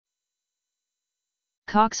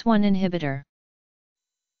Cox-1 inhibitor.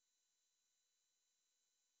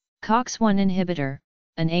 Cox-1 inhibitor,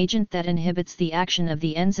 an agent that inhibits the action of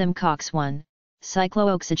the enzyme Cox-1,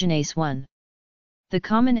 cyclooxygenase 1. The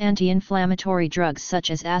common anti-inflammatory drugs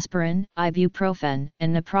such as aspirin, ibuprofen,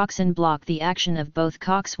 and naproxen block the action of both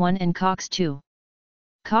Cox-1 and Cox-2.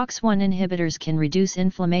 Cox-1 inhibitors can reduce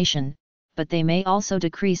inflammation, but they may also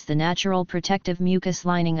decrease the natural protective mucus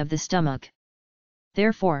lining of the stomach.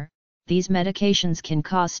 Therefore, these medications can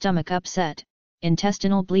cause stomach upset,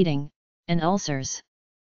 intestinal bleeding, and ulcers.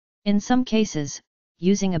 In some cases,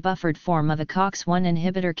 using a buffered form of a Cox-1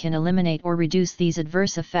 inhibitor can eliminate or reduce these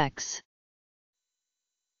adverse effects.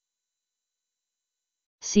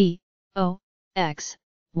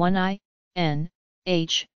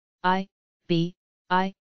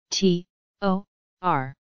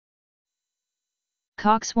 C-O-X-1-I-N-H-I-B-I-T-O-R.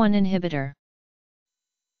 Cox-1 inhibitor.